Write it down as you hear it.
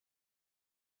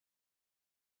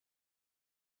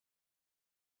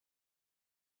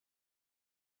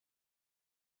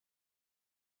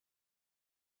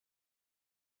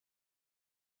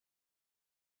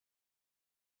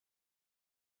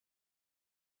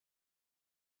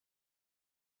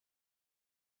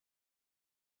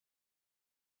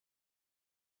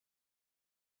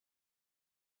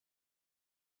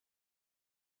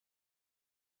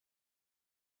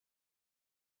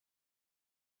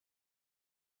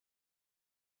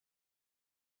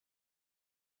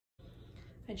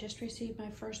I just received my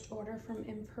first order from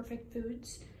Imperfect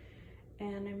Foods,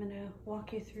 and I'm gonna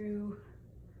walk you through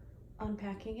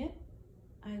unpacking it.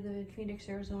 I live in Phoenix,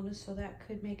 Arizona, so that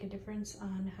could make a difference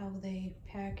on how they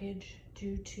package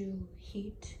due to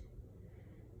heat.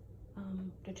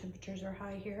 The temperatures are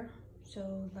high here,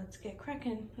 so let's get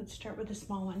cracking. Let's start with the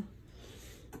small one.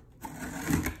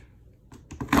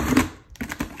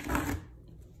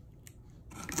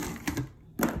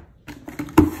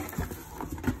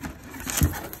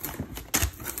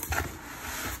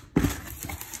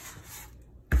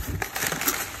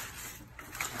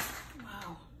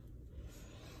 Wow.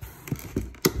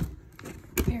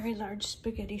 Very large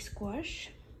spaghetti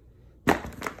squash.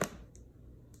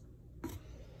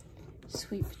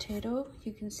 Sweet potato.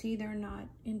 You can see they're not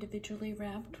individually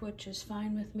wrapped, which is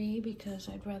fine with me because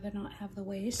I'd rather not have the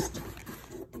waste.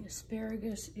 The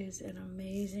asparagus is in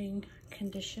amazing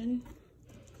condition.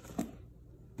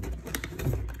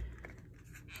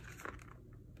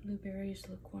 Blueberries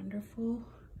look wonderful,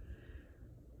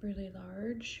 really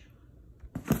large.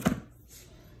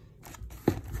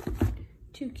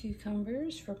 2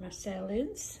 cucumbers for my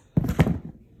salads.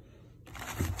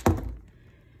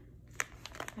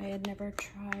 I had never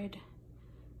tried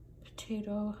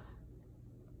potato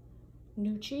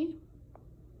gnocchi.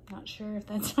 Not sure if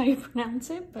that's how you pronounce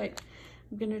it, but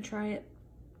I'm gonna try it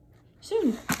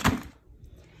soon.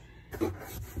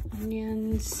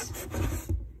 Onions,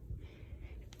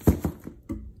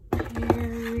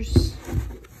 pears,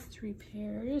 3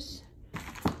 pears,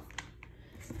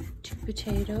 2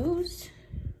 potatoes,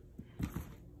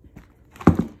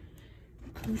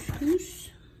 couscous,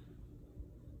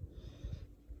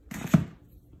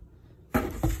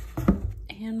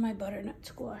 and my butternut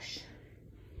squash.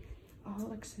 All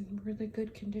looks in really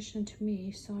good condition to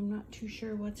me, so I'm not too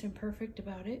sure what's imperfect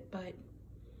about it, but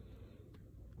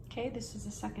okay, this is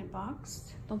the second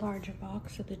box, the larger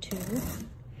box of the 2.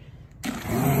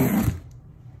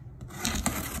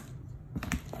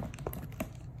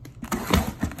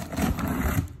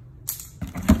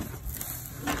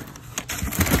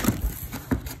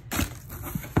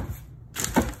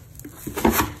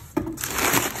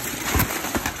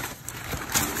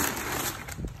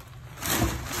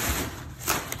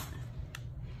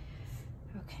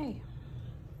 Okay.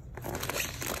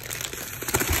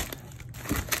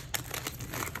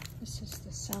 This is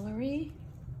the celery.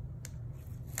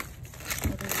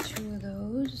 Ordered 2 of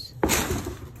those. 1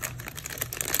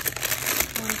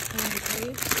 pound of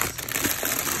grapes.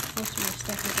 Most of my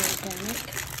stuff is organic.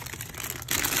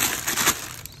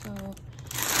 So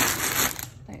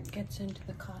that gets into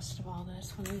the cost of all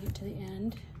this when we get to the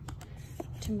end.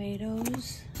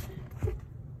 Tomatoes.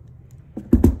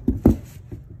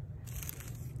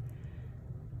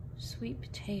 Sweet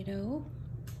potato,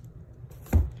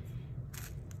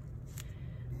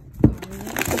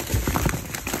 garlic,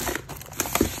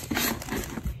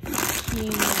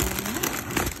 quinoa,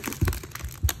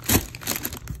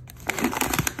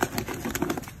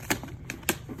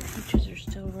 peaches are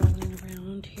still rolling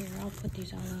around here. I'll put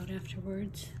these all out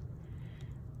afterwards.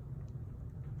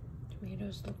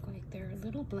 Tomatoes look like they're a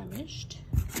little blemished.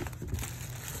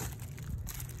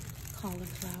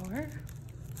 Cauliflower.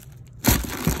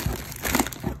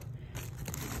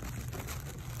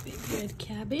 Red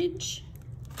cabbage.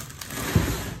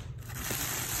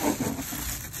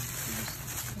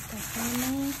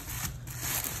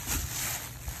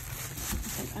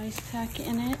 With an ice pack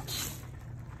in it.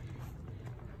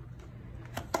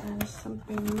 And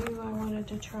something new I wanted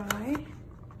to try,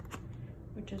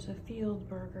 which is a field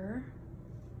burger,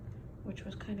 which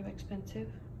was kind of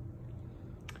expensive.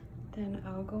 Then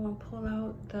I'll go and pull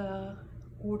out the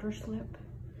order slip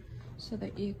so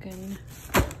that you can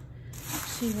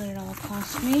see what it all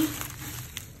cost me.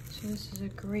 So this is a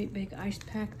great big ice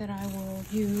pack that I will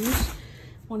use.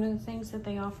 One of the things that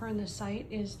they offer on the site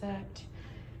is that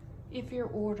if your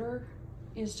order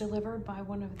is delivered by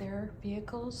one of their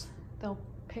vehicles, they'll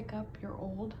pick up your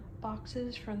old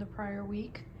boxes from the prior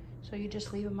week. So you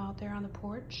just leave them out there on the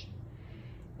porch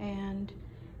and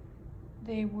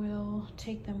they will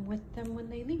take them with them when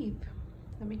they leave.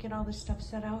 Let me get all this stuff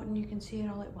set out and you can see it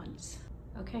all at once.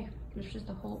 Okay, this is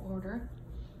the whole order.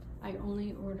 I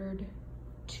only ordered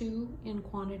 2 in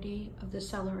quantity of the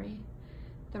celery.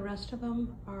 The rest of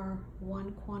them are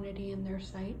 1 quantity in their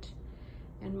site,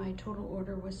 and my total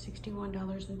order was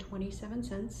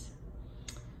 $61.27.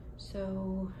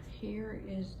 So here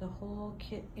is the whole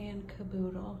kit and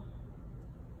caboodle.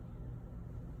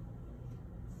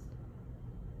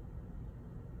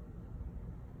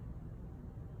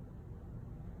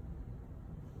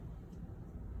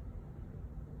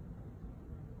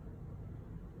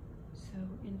 So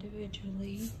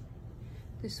individually,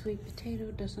 The sweet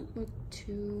potato doesn't look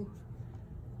too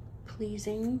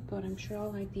pleasing, but I'm sure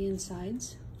I'll like the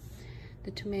insides.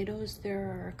 The tomatoes,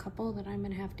 there are a couple that I'm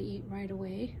gonna have to eat right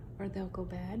away or they'll go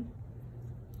bad.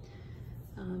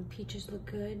 Peaches look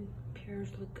good, pears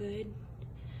look good.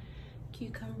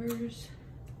 Cucumbers,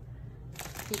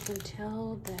 you can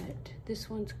tell that this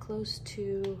one's close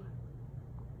to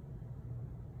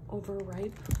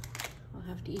overripe. I'll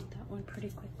have to eat that one pretty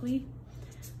quickly,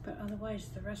 but otherwise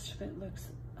the rest of it looks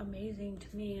amazing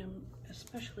to me. I'm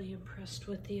especially impressed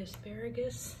with the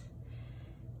asparagus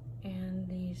and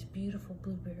these beautiful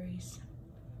blueberries.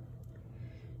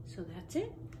 So that's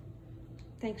it.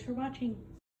 Thanks for watching.